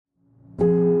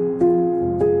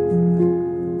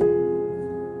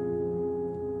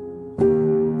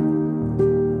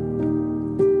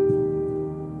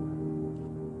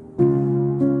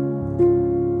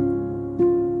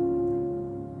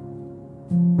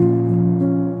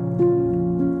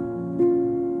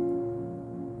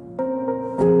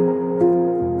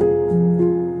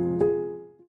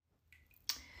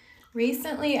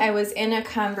recently I was in a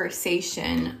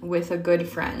conversation with a good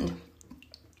friend,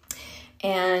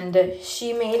 and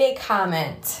she made a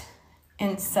comment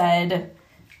and said,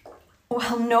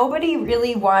 well, nobody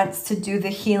really wants to do the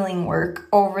healing work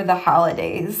over the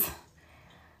holidays.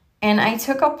 And I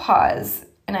took a pause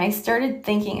and I started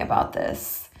thinking about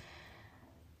this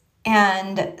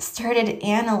and started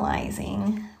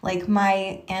analyzing, like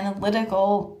my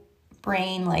analytical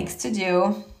brain likes to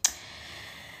do.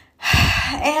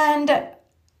 And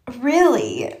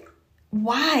really,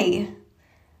 why?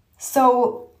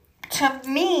 So to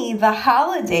me, the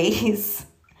holidays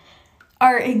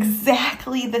are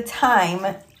exactly the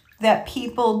time that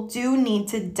people do need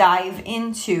to dive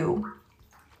into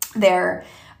their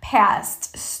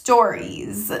past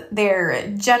stories, their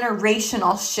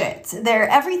generational shit, their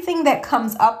everything that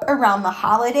comes up around the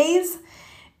holidays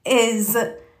is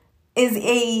a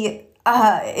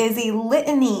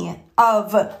litany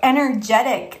of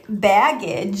energetic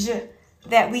baggage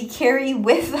that we carry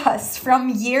with us from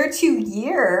year to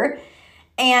year,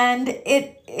 and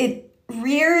it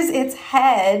rears its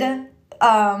head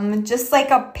just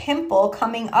like a pimple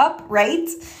coming up, right?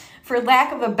 For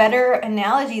lack of a better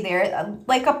analogy there,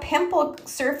 like a pimple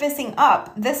surfacing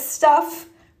up. This stuff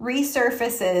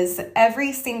resurfaces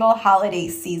every single holiday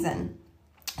season.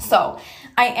 So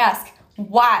I ask,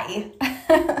 why?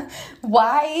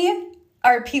 Why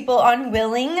are people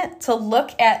unwilling to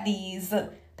look at these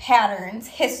patterns,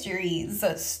 histories,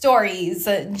 stories,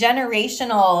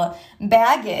 generational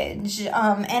baggage,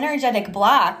 energetic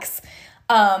blocks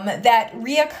that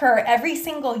reoccur every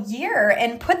single year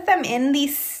and put them in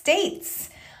these states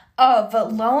of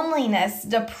loneliness,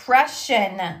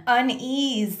 depression,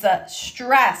 unease,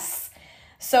 stress?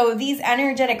 So these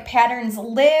energetic patterns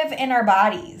live in our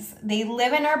bodies. They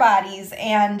live in our bodies,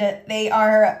 and they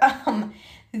are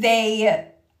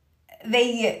they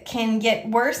can get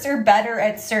worse or better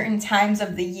at certain times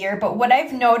of the year. But what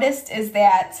I've noticed is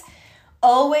that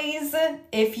always,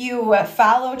 if you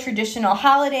follow traditional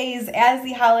holidays, as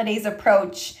the holidays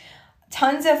approach,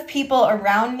 tons of people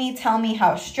around me tell me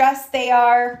how stressed they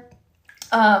are,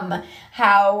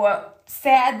 how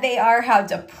sad they are, how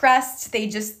depressed. They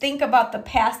just think about the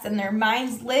past, and their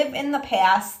minds live in the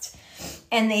past,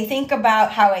 and they think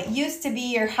about how it used to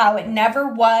be or how it never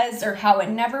was or how it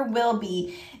never will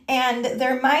be. And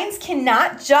their minds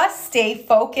cannot just stay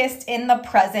focused in the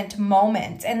present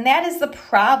moment. And that is the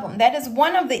problem. That is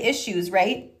one of the issues,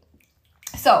 right?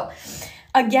 So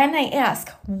again, I ask,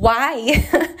 why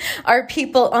are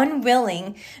people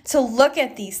unwilling to look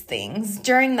at these things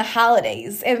during the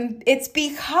holidays? And it's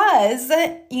because,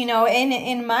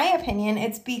 in my opinion,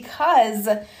 it's because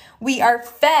we are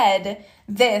fed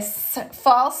this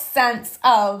false sense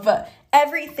of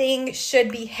everything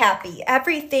should be happy,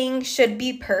 everything should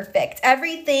be perfect,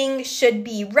 everything should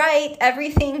be right,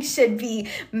 everything should be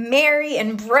merry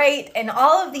and bright, and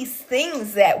all of these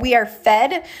things that we are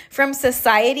fed from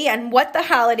society and what the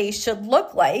holidays should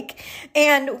look like.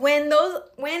 And when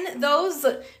those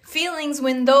feelings,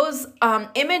 when those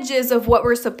images of what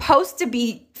we're supposed to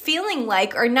be feeling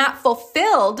like are not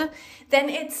fulfilled, then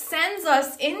it sends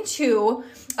us into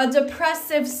a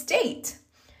depressive state.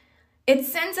 It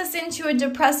sends us into a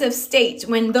depressive state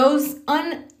when those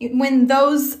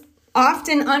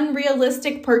often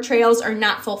unrealistic portrayals are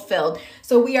not fulfilled.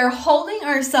 So we are holding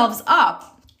ourselves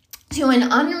up to an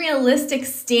unrealistic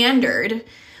standard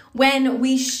when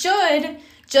we should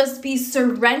just be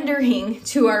surrendering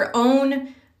to our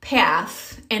own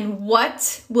path and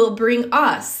what will bring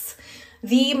us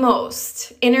the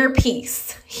most inner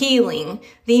peace, healing,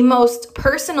 the most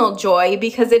personal joy,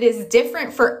 because it is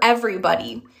different for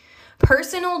everybody.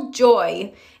 Personal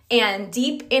joy and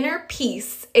deep inner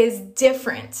peace is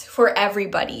different for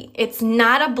everybody. It's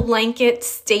not a blanket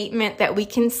statement that we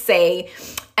can say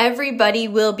everybody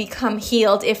will become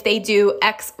healed if they do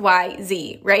X, Y,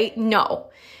 Z, right? No.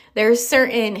 There's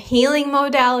certain healing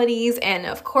modalities, and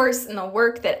of course, in the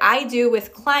work that I do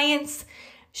with clients,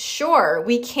 sure,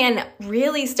 we can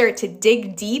really start to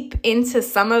dig deep into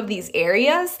some of these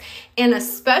areas, and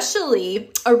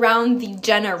especially around the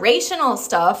generational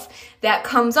stuff that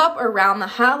comes up around the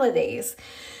holidays.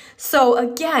 So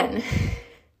again,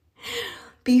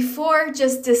 before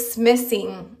just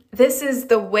dismissing, this is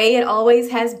the way it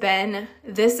always has been,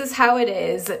 this is how it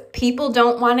is, people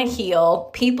don't want to heal,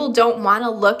 people don't want to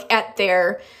look at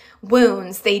their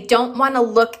wounds. They don't want to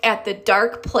look at the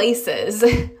dark places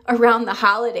around the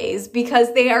holidays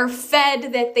because they are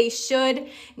fed that they should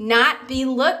not be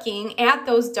looking at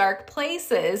those dark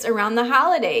places around the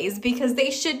holidays, because they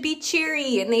should be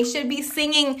cheery and they should be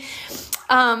singing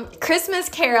Christmas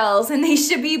carols, and they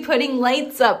should be putting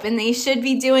lights up, and they should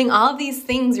be doing all these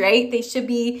things, right? They should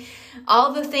be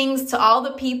all the things to all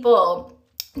the people,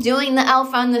 doing the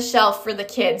elf on the shelf for the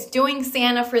kids, doing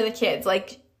Santa for the kids.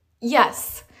 Like,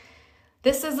 yes,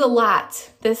 this is a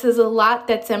lot. This is a lot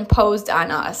that's imposed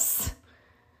on us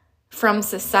from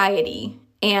society.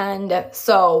 And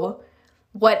so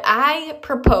what I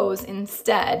propose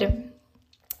instead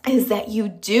is that you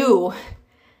do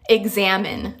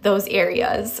examine those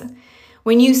areas.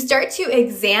 When you start to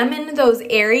examine those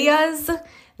areas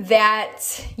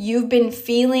that you've been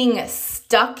feeling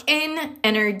stuck in,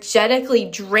 energetically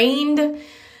drained,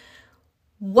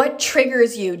 what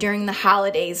triggers you during the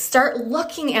holidays? Start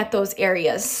looking at those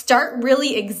areas. Start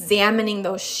really examining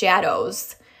those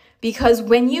shadows. Because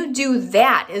when you do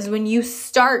that is when you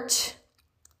start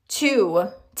to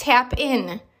tap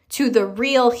in to the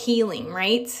real healing,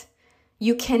 right?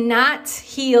 You cannot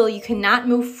heal, you cannot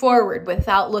move forward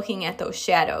without looking at those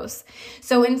shadows.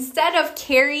 So instead of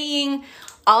carrying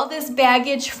all this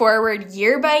baggage forward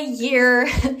year by year,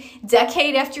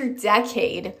 decade after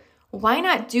decade, why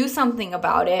not do something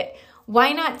about it?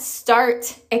 Why not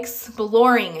start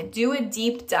exploring, do a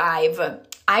deep dive?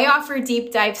 I offer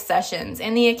deep dive sessions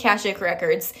in the Akashic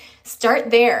Records.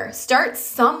 Start there. Start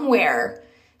somewhere.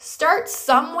 Start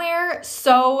somewhere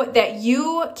so that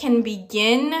you can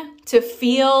begin to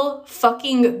feel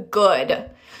fucking good.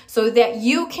 So that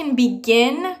you can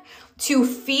begin to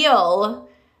feel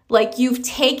like you've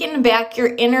taken back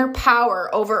your inner power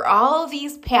over all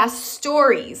these past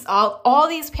stories, all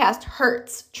these past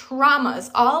hurts,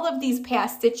 traumas, all of these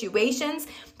past situations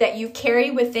that you carry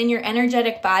within your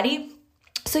energetic body,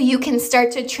 so you can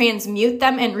start to transmute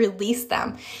them and release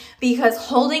them. Because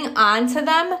holding on to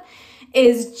them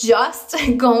is just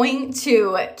going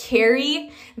to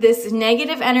carry this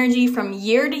negative energy from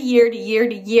year to year to year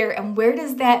to year. And where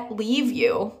does that leave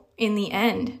you in the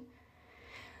end?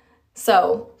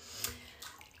 So,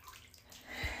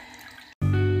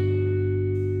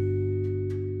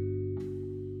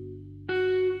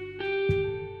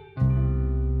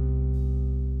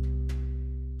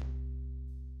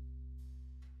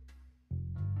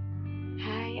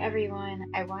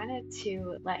 everyone, I wanted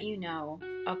to let you know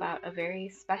about a very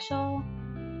special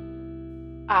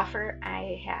offer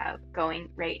I have going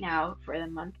right now for the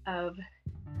month of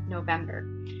November.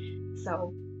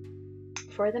 So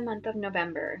for the month of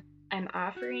November, I'm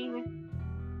offering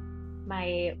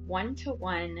my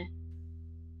one-to-one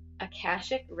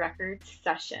Akashic Records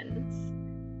sessions.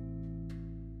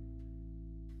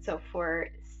 So for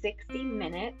 60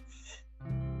 minutes,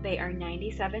 they are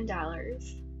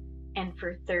 $97. And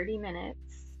for 30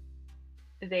 minutes,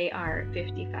 they are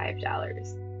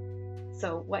 $55.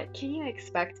 So what can you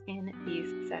expect in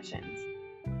these sessions?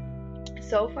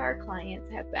 So far,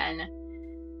 clients have been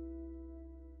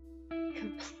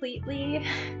completely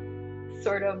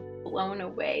sort of blown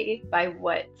away by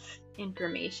what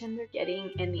information they're getting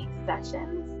in these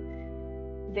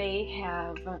sessions. They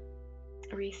have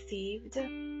received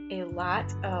a lot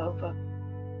of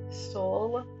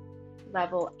soul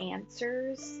level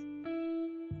answers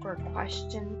for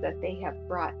questions that they have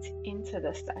brought into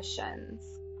the sessions.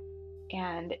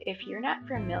 And if you're not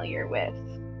familiar with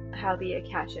how the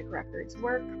Akashic Records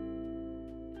work,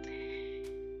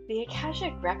 the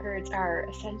Akashic Records are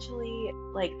essentially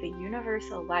like the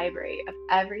universal library of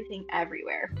everything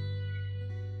everywhere.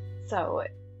 So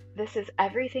this is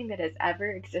everything that has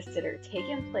ever existed or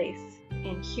taken place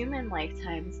in human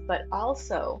lifetimes, but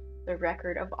also the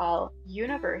record of all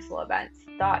universal events,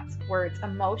 thoughts, words,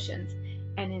 emotions,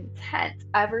 and intent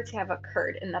ever to have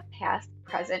occurred in the past,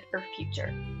 present, or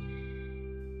future.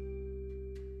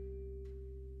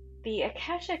 The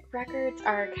Akashic Records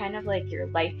are kind of like your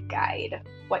life guide,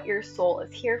 what your soul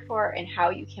is here for, and how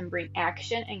you can bring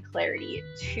action and clarity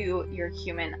to your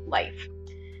human life.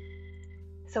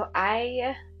 So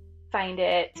I find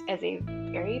it as a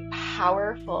very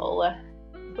powerful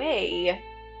way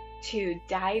to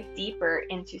dive deeper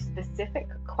into specific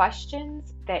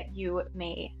questions that you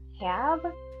may have,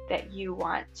 that you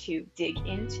want to dig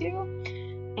into.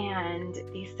 And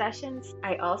these sessions,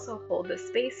 I also hold the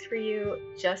space for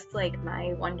you, just like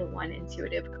my one-to-one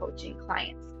intuitive coaching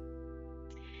clients.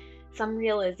 Some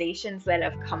realizations that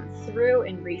have come through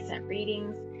in recent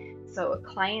readings. So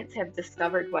clients have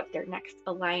discovered what their next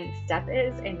aligned step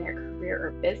is in their career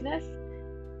or business.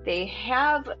 They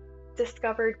have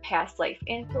discovered past life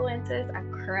influences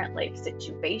on current life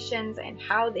situations and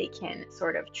how they can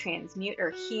sort of transmute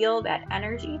or heal that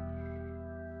energy.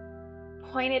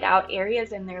 Pointed out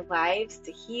areas in their lives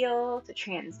to heal, to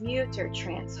transmute, or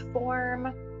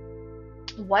transform.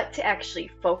 What to actually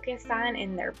focus on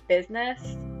in their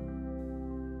business,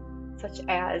 such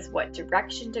as what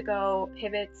direction to go,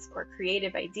 pivots, or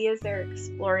creative ideas they're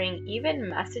exploring. Even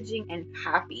messaging and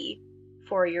copy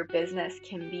for your business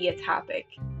can be a topic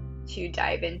to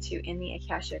dive into in the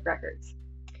Akashic Records.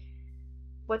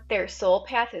 What their soul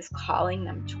path is calling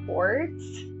them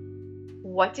towards.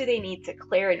 What do they need to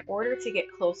clear in order to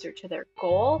get closer to their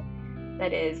goal?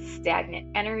 That is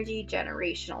stagnant energy,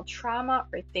 generational trauma,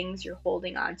 or things you're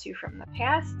holding on to from the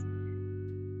past.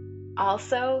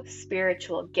 Also,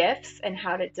 spiritual gifts and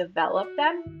how to develop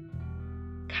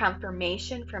them.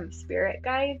 Confirmation from spirit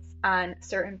guides on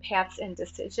certain paths and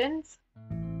decisions.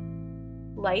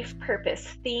 Life purpose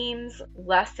themes,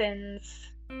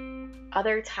 lessons,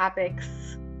 other topics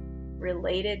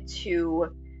related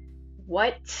to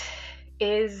what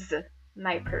is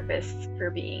my purpose for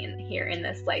being here in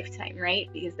this lifetime, right?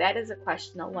 Because that is a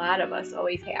question a lot of us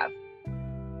always have.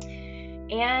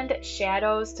 And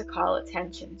shadows to call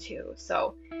attention to.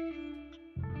 So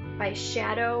by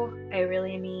shadow, I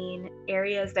really mean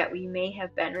areas that we may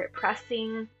have been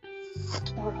repressing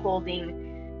or holding,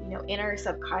 in our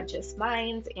subconscious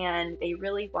minds, and they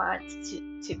really want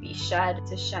to be shed,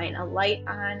 to shine a light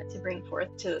on, to bring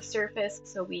forth to the surface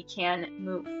so we can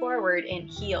move forward and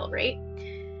heal, right?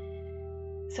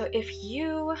 So if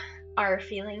you are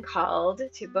feeling called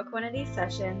to book one of these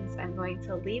sessions, I'm going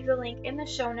to leave the link in the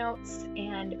show notes.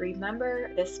 And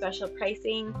remember, this special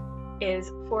pricing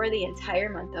is for the entire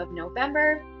month of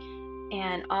November.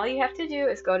 And all you have to do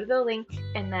is go to the link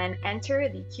and then enter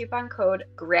the coupon code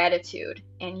GRATITUDE,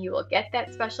 and you will get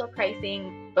that special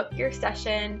pricing. Book your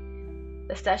session.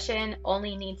 The session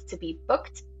only needs to be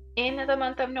booked in the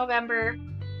month of November,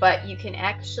 but you can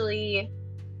actually,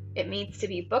 it needs to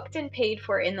be booked and paid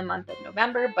for in the month of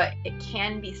November, but it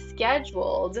can be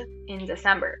scheduled in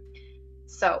December.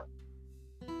 So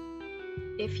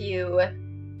if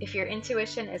your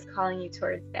intuition is calling you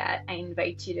towards that, I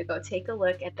invite you to go take a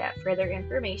look at that further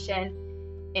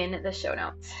information in the show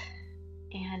notes.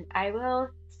 And I will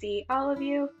see all of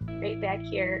you right back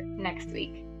here next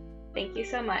week. Thank you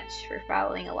so much for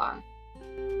following along.